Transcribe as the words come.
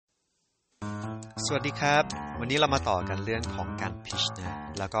สวัสดีครับวันนี้เรามาต่อกันเรื่องของการพิชนะ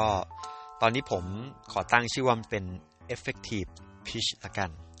แล้วก็ตอนนี้ผมขอตั้งชื่อว่ามันเป็น effective pitch ละกัน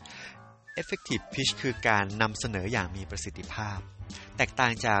effective pitch คือการนำเสนออย่างมีประสิทธิภาพแตกต่า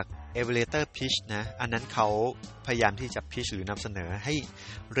งจาก elevator pitch นะอันนั้นเขาพยายามที่จะ pitch หรือนำเสนอให้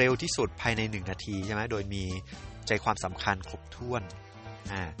เร็วที่สุดภายใน1นาทีใช่ไหมโดยมีใจความสำคัญครบถ้วน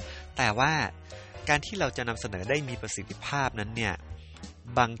แต่ว่าการที่เราจะนำเสนอได้มีประสิทธิภาพนั้นเนี่ย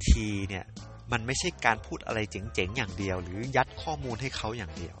บางทีเนี่ยมันไม่ใช่การพูดอะไรเจ๋งๆอย่างเดียวหรือยัดข้อมูลให้เขาอย่า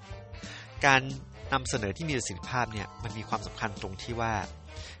งเดียวการนำเสนอที่มีประสิทธิภาพเนี่ยมันมีความสำคัญตรงที่ว่า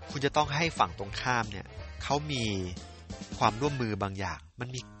คุณจะต้องให้ฝั่งตรงข้ามเนี่ยเขามีความร่วมมือบางอย่างมัน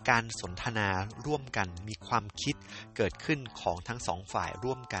มีการสนทนาร่วมกันมีความคิดเกิดขึ้นของทั้งสองฝ่าย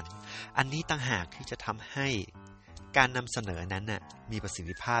ร่วมกันอันนี้ต่างหากที่จะทำให้การนำเสนอนั้นน่ะมีประสิท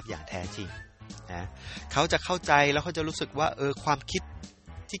ธิภาพอย่างแท้จริงนะเขาจะเข้าใจแล้วเขาจะรู้สึกว่าความคิด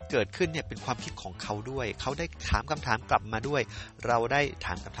ที่เกิดขึ้นเนี่ยเป็นความคิดของเขาด้วยเขาได้ถามคำถามกลับมาด้วยเราได้ถ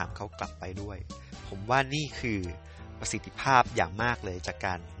ามคำถามเขากลับไปด้วยผมว่านี่คือประสิทธิภาพอย่างมากเลยจากก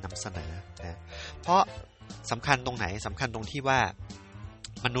ารนำเสนอนะเพราะสำคัญตรงไหนสำคัญตรงที่ว่า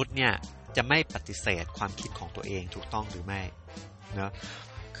มนุษย์เนี่ยจะไม่ปฏิเสธความคิดของตัวเองถูกต้องหรือไม่นะ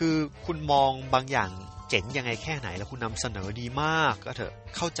คือคุณมองบางอย่างเจ๋งยังไงแค่ไหนแล้วคุณนำเสนอดีมากก็เถอะ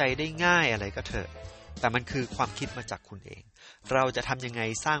เข้าใจได้ง่ายอะไรก็เถอะแต่มันคือความคิดมาจากคุณเองเราจะทำยังไง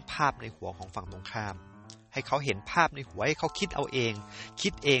สร้างภาพในหัวของฝั่งตรงข้ามให้เขาเห็นภาพในหัวให้เขาคิดเอาเองคิ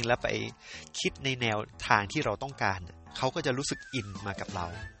ดเองแล้วไปคิดในแนวทางที่เราต้องการเขาก็จะรู้สึกอินมากับเรา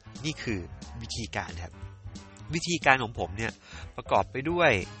นี่คือวิธีการครับวิธีการของผมเนี่ยประกอบไปด้ว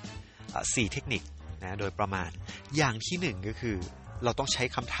ย4เทคนิคนะโดยประมาณอย่างที่1ก็คือเราต้องใช้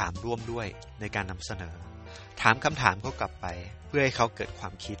คำถามร่วมด้วยในการนำเสนอถามคำถามเขากลับไปเพื่อให้เขาเกิดควา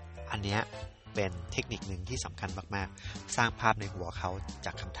มคิดอันเนี้ยเป็นเทคนิคหนึ่งที่สำคัญมากๆสร้างภาพในหัวเขาจ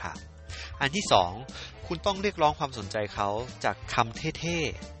ากคำถามอันที่2คุณต้องเรียกร้องความสนใจเขาจากคำเท่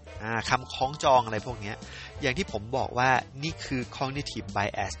ๆคำคล้องจองอะไรพวกนี้อย่างที่ผมบอกว่านี่คือ cognitive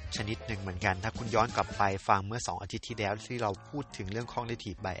bias ชนิดหนึ่งเหมือนกันถ้าคุณย้อนกลับไปฟังเมื่อ2อาทิตย์ที่แล้วที่เราพูดถึงเรื่อง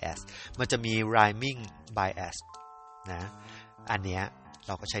cognitive bias มันจะมี rhyming bias นะอันเนี้ยเ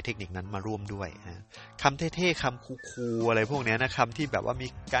ราก็ใช้เทคนิคนั้นมาร่วมด้วยนะคำเท่ๆคำคูลๆอะไรพวกนี้นะคำที่แบบว่ามี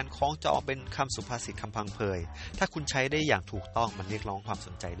การคล้องจองเป็นคำสุภาษิตคำพังเพยถ้าคุณใช้ได้อย่างถูกต้องมันเรียกร้องความส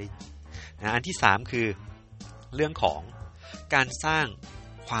นใจได้นะอันที่3คือเรื่องของการสร้าง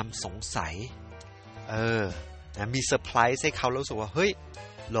ความสงสัยนะมีเซอร์ไพรส์ให้เขารู้สึกว่าเฮ้ย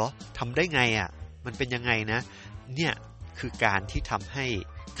เหรอทำได้ไงอ่ะมันเป็นยังไงนะเนี่ยคือการที่ทำให้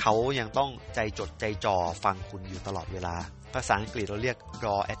เขายังต้องใจจดใจจ่อฟังคุณอยู่ตลอดเวลาภาษาอังกฤษเราเรียก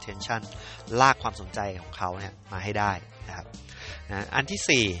draw attention ลากความสนใจของเขาเนี่ยมาให้ได้นะครับนะอัน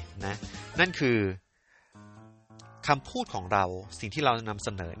ที่4นะนั่นคือคำพูดของเราสิ่งที่เรานำเส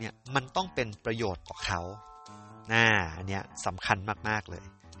นอเนี่ยมันต้องเป็นประโยชน์ต่อเขาอันเนี้ยสำคัญมากๆเลย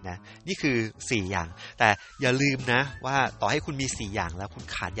นะนี่คือ4อย่างแต่อย่าลืมนะว่าต่อให้คุณมี4อย่างแล้วคุณ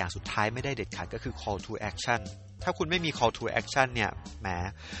ขาดอย่างสุดท้ายไม่ได้เด็ดขาดก็คือ call to action ถ้าคุณไม่มี call to action เนี่ยแหม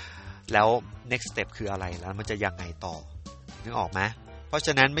แล้ว next step คืออะไรแล้วมันจะยังไงต่อนึกออกไหมเพราะฉ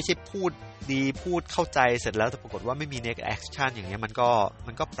ะนั้นไม่ใช่พูดดีพูดเข้าใจเสร็จแล้วแต่ปรากฏว่าไม่มี next action อย่างเงี้ยมัน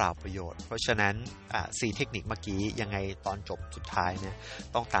ก็เปล่าประโยชน์เพราะฉะนั้น4เทคนิคเมื่อกี้ยังไงตอนจบสุดท้ายเนี่ย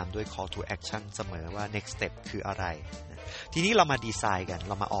ต้องตามด้วย call to action เสมอว่า next step คืออะไรทีนี้เรามาดีไซน์กันเ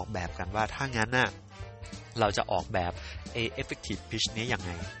รามาออกแบบกันว่าถ้างั้นน่ะเราจะออกแบบ effective pitch นี้ยังไ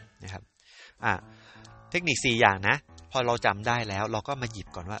งนะครับเทคนิค4อย่างนะพอเราจำได้แล้วเราก็มาหยิบ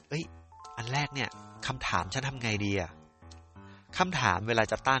ก่อนว่าอันแรกเนี่ยคำถามฉันทำไงดีคำถามเวลา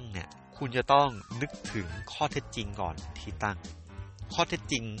จะตั้งเนี่ยคุณจะต้องนึกถึงข้อเท็จจริงก่อนที่ตั้งข้อเท็จ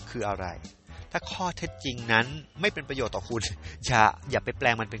จริงคืออะไรถ้าข้อเท็จจริงนั้นไม่เป็นประโยชน์ต่อคุณอย่าไปแปล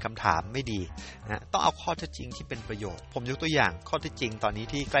งมันเป็นคำถามไม่ดีนะต้องเอาข้อเท็จจริงที่เป็นประโยชน์ผมยกตัวอย่างข้อเท็จจริงตอนนี้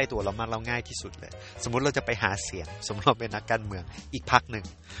ที่ใกล้ตัวเรามากเราง่ายที่สุดเลยสมมุติเราจะไปหาเสียงสมมติเราเป็นนักการเมืองอีกพรรคนึง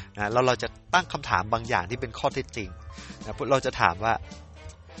นะแล้วเราจะตั้งคำถามบางอย่างที่เป็นข้อเท็จจริงนะเราจะถามว่า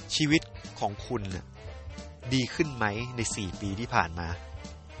ชีวิตของคุณดีขึ้นไหมใน4ปีที่ผ่านมา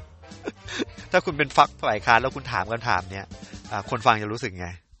ถ้าคุณเป็นฝักฝ่ายค้านแล้วคุณถามคำถามเนี้ยคนฟังจะรู้สึกไง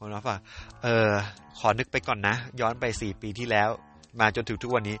คนรับว่าขอนึกไปก่อนนะย้อนไป4ปีที่แล้วมาจนถึงทุ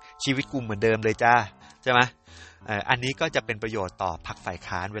กวันนี้ชีวิตกูเหมือนเดิมเลยจ้าใช่ไหมอันนี้ก็จะเป็นประโยชน์ต่อพรรคฝ่าย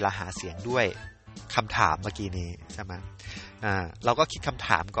ค้านเวลาหาเสียงด้วยคำถามเมื่อกี้นี้ใช่ไหมเราก็คิดคำถ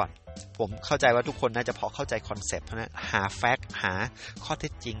ามก่อนผมเข้าใจว่าทุกคนน่าจะพอเข้าใจคอนเซ็ปต์เพราะนั้นหาแฟกต์หาข้อเท็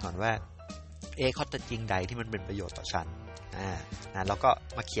จจริงก่อนว่าข้อเท็จจริงใดที่มันเป็นประโยชน์ต่อฉัน นะแล้วก็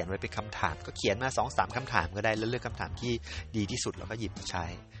มาเขียนไว้เป็นคำถามก็เขียนมา 2-3 คำถามก็ได้แล้วเลือกคำถามที่ดีที่สุดแล้วก็หยิบมาใช้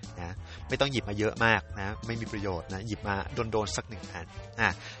นะไม่ต้องหยิบมาเยอะมากนะไม่มีประโยชน์นะหยิบมาโดนๆสัก1 อัน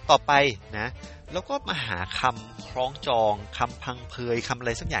ต่อไปนะแล้วก็มาหาคำคล้องจองคำพังเพยคำอะไ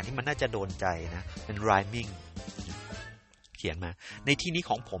รสักอย่างที่มันน่าจะโดนใจนะเป็น rhyming เขียนมาในที่นี้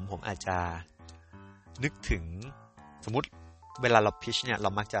ของผมอาจจะนึกถึงสมมุติเวลาเราพิชเนี่ยเรา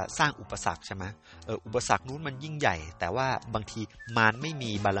มักจะสร้างอุปสรรคใช่ไหมอุปสรรคนู้นมันยิ่งใหญ่แต่ว่าบางทีมารไม่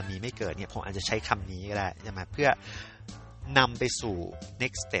มีบารมีไม่เกิดเนี่ยผมอาจจะใช้คำนี้ก็ได้ใช่ไหมเพื่อนำไปสู่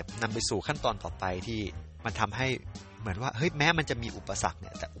next step นำไปสู่ขั้นตอนต่อไปที่มันทำให้เหมือนว่าเฮ้ยแม้มันจะมีอุปสรรคเนี่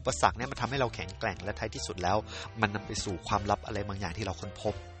ยแต่อุปสรรคเนี่ยมันทำให้เราแข็งแกร่งและท้ายที่สุดแล้วมันนำไปสู่ความลับอะไรบางอย่างที่เราค้นพ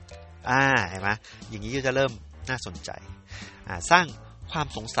บเห็นไหมอย่างนี้ก็จะเริ่มน่าสนใจสร้างความ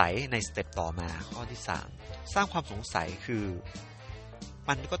สงสัยในสเต็ปต่อมาข้อที่3สร้างความสงสัยคือ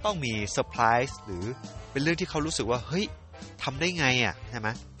มันก็ต้องมีเซอร์ไพรส์หรือเป็นเรื่องที่เขารู้สึกว่าเฮ้ยทำได้ไงใช่ไหม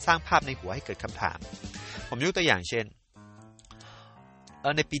สร้างภาพในหัวให้เกิดคำถามผมยกตัวอย่างเช่น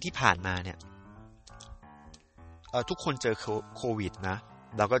ในปีที่ผ่านมาเนี่ยทุกคนเจอโควิดนะ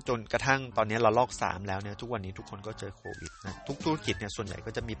เราก็จนกระทั่งตอนนี้เราลอก3แล้วเนี่ยทุกวันนี้ทุกคนก็เจอโควิดนะทุกธุรกิจเนี่ยส่วนใหญ่ก็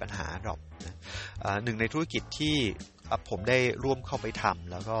จะมีปัญหาดรอปนะหนึ่งในธุรกิจที่ผมได้ร่วมเข้าไปท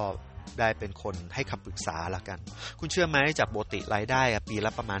ำแล้วก็ได้เป็นคนให้คำปรึกษาละกันคุณเชื่อไหมจากปกติรายได้ปีล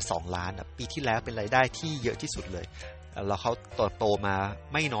ะประมาณ2 ล้านปีที่แล้วเป็นรายได้ที่เยอะที่สุดเลยแล้วเขาโตมา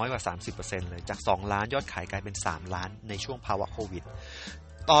ไม่น้อยกว่า 30% เลยจาก2 ล้านยอดขายกลายเป็น3 ล้านในช่วงภาวะโควิด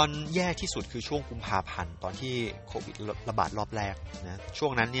ตอนแย่ที่สุดคือช่วงกุมภาพันธ์ตอนที่โควิดระบาดรอบแรกนะช่ว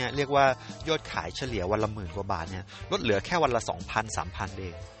งนั้นเนี่ยเรียกว่ายอดขายเฉลี่ยวันละ10,000 กว่าบาทเนี่ยลดเหลือแค่วันละ 2,000-3,000 เอ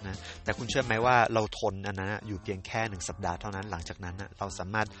งนะแต่คุณเชื่อไหมว่าเราทนอันนั้นอยู่เพียงแค่1 สัปดาห์เท่านั้นหลังจากนั้นเราสา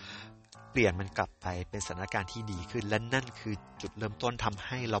มารถเปลี่ยนมันกลับไปเป็นสถานการณ์ที่ดีขึ้นและนั่นคือจุดเริ่มต้นทำใ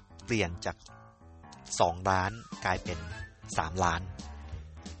ห้เราเปลี่ยนจาก2 ล้านกลายเป็น3 ล้าน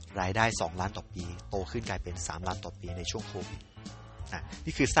รายได้2 ล้านต่อปีโตขึ้นกลายเป็น3 ล้านต่อปีในช่วงโควิด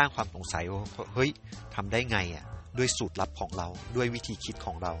นี่คือสร้างความสงสัยว่าเฮ้ยทำได้ไงด้วยสูตรลับของเราด้วยวิธีคิดข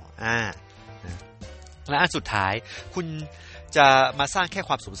องเราและอันสุดท้ายคุณจะมาสร้างแค่ค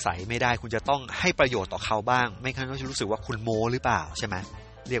วามสงสัยไม่ได้คุณจะต้องให้ประโยชน์ต่อเขาบ้างไม่งั้นเขาจะรู้สึกว่าคุณโม้หรือเปล่าใช่ไหม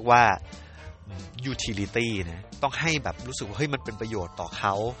เรียกว่า utility นะต้องให้แบบรู้สึกว่าเฮ้ยมันเป็นประโยชน์ต่อเข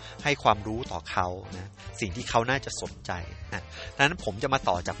าให้ความรู้ต่อเขานะสิ่งที่เขาน่าจะสนใจดังนั้นผมจะมา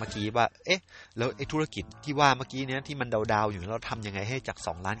ต่อจากเมื่อกี้ว่าแล้วไอ้ธุรกิจที่ว่าเมื่อกี้เนี้ยที่มันดาวๆอยู่เราทำยังไงให้จาก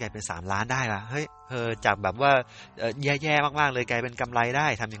2 ล้านกลายเป็น3 ล้านได้ล่ะเฮ้ยจากแบบว่าแย่ๆมากๆเลยกลายเป็นกำไรได้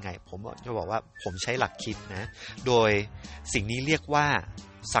ทำยังไงผมจะบอกว่าผมใช้หลักคิดนะโดยสิ่งนี้เรียกว่า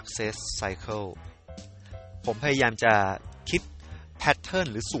success cycle ผมพยายามจะคิดแพทเทิร์น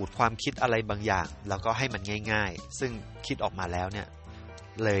หรือสูตรความคิดอะไรบางอย่างแล้วก็ให้มันง่ายๆซึ่งคิดออกมาแล้วเนี่ย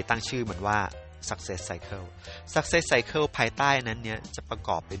เลยตั้งชื่อมันว่า success cycle success cycle ภายใต้นั้นเนี่ยจะประก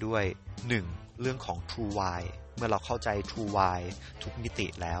อบไปด้วย1เรื่องของ true why เมื่อเราเข้าใจ true why ทุกมิติ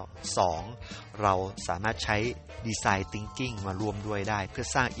แล้ว2เราสามารถใช้ design thinking มารวมด้วยได้เพื่อ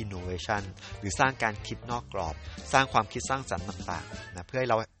สร้าง innovation หรือสร้างการคิดนอกกรอบสร้างความคิดสร้างสรรค์ต่างๆนะเพื่อให้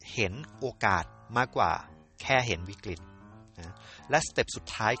เราเห็นโอกาสมากกว่าแค่เห็นวิกฤตและสเต็ปสุด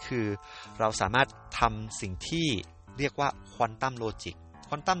ท้ายคือเราสามารถทำสิ่งที่เรียกว่าควอนตัมโลจิกค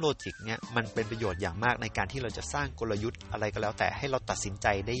วอนตัมโลจิกเนี่ยมันเป็นประโยชน์อย่างมากในการที่เราจะสร้างกลยุทธ์อะไรก็แล้วแต่ให้เราตัดสินใจ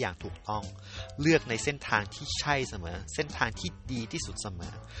ได้อย่างถูกต้องเลือกในเส้นทางที่ใช่เสมอเส้นทางที่ดีที่สุดเสม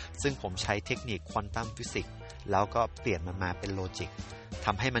อซึ่งผมใช้เทคนิคควอนตัมฟิสิกส์แล้วก็เปลี่ยนมันมาเป็นโลจิกท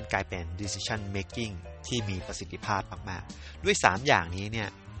ำให้มันกลายเป็น decision making ที่มีประสิทธิภาพมากๆด้วย3อย่างนี้เนี่ย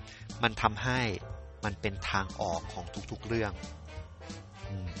มันทำให้มันเป็นทางออกของทุกๆเรื่อง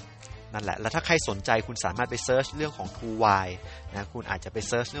นั่นแหละแล้วถ้าใครสนใจคุณสามารถไปเซิร์ชเรื่องของ True Why นะคุณอาจจะไป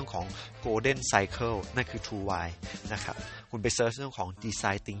เซิร์ชเรื่องของ Golden Cycle นั่นคือ True Why นะครับคุณไปเซิร์ชเรื่องของ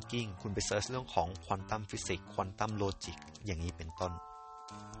Design Thinking คุณไปเซิร์ชเรื่องของ Quantum Physics Quantum Logic อย่างนี้เป็นต้น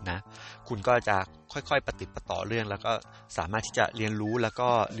นะคุณก็จะค่อยๆปฏิบัติต่อเรื่องแล้วก็สามารถที่จะเรียนรู้แล้วก็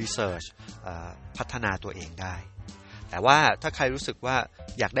Research พัฒนาตัวเองได้แต่ว่าถ้าใครรู้สึกว่า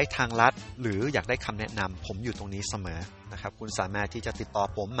อยากได้ทางลัดหรืออยากได้คำแนะนำผมอยู่ตรงนี้เสมอนะครับคุณสามารถที่จะติดต่อ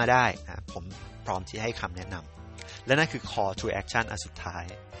ผมมาได้ผมพร้อมที่ให้คำแนะนำและนั่นคือ call to action อันสุดท้าย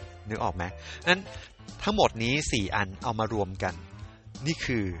นึกออกไหมนั้นทั้งหมดนี้4อันเอามารวมกันนี่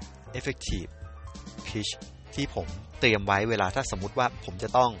คือ effective pitch ที่ผมเตรียมไว้เวลาถ้าสมมุติว่าผมจะ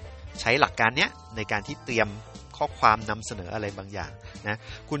ต้องใช้หลักการเนี้ยในการที่เตรียมข้อความนำเสนออะไรบางอย่างนะ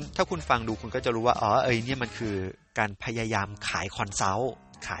ถ้าคุณฟังดูคุณก็จะรู้ว่าเนี่ยมันคือการพยายามขายคอนซัลท์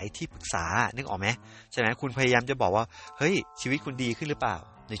ขายที่ปรึกษานึกออกไหมใช่ไหมคุณพยายามจะบอกว่าเฮ้ยชีวิตคุณดีขึ้นหรือเปล่า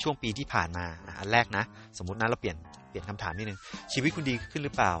ในช่วงปีที่ผ่านมาอันแรกนะสมมุตินะเราเปลี่ยน เปลี่ยนคำถามนิดนึงชีวิตคุณดีขึ้นห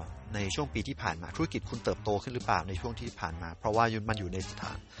รือเปล่าในช่วงปีที่ผ่านมาธุรกิจคุณเติบโตขึ้นหรือเปล่าในช่วงที่ผ่านมาเพราะว่ามันอยู่ใน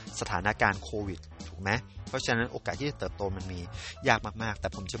สถานการณ์โควิดถูกไหมเพราะฉะนั้นโอกาสที่จะเติบโตมันมียากมากๆแต่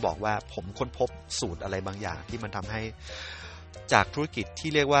ผมจะบอกว่าผมค้นพบสูตรอะไรบางอย่างที่มันทำให้จากธุรกิจ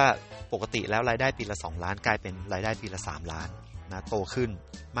ที่เรียกว่าปกติแล้วรายได้ปีละ2ล้านกลายเป็นรายได้ปีละ3ล้านนะโตขึ้น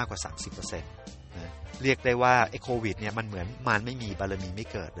มากกว่า 30%นะเรียกได้ว่าไอ้โควิดเนี่ยมันเหมือนมารไม่มีบารมีไม่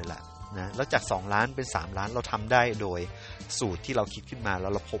เกิดเลยล่ะนะแล้วจาก2ล้านเป็น3ล้านเราทำได้โดยสูตรที่เราคิดขึ้นมาแล้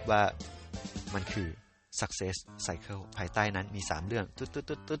วเราพบว่ามันคือ success cycle ภายใต้นั้นมี3เรื่อง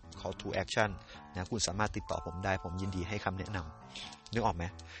ตึ๊ด call to action นะคุณสามารถติดต่อผมได้ผมยินดีให้คำแนะนำนึกออกไหม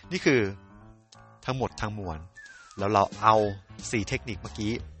นี่คือทั้งหมดทั้งมวลแล้วเราเอา4เทคนิคเมื่อ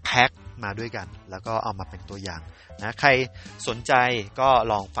กี้แพ็คมาด้วยกันแล้วก็เอามาเป็นตัวอย่างนะใครสนใจก็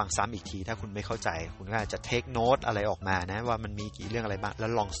ลองฟังซ้ำอีกทีถ้าคุณไม่เข้าใจคุณก็อาจจะเทคโน้ตอะไรออกมานะว่ามันมีกี่เรื่องอะไรบ้างแล้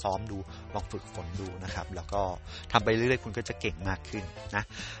วลองซ้อมดูลองฝึกฝนดูนะครับแล้วก็ทำไปเรื่อยๆคุณก็จะเก่งมากขึ้นนะ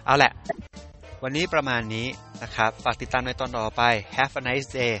เอาแหละวันนี้ประมาณนี้นะครับฝากติดตามในตอนต่อไป Have a nice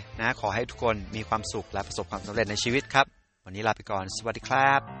day นะขอให้ทุกคนมีความสุขและประสบความสำเร็จในชีวิตครับวันนี้ลาไปก่อนสวัสดีค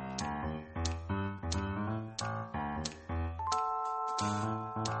รับ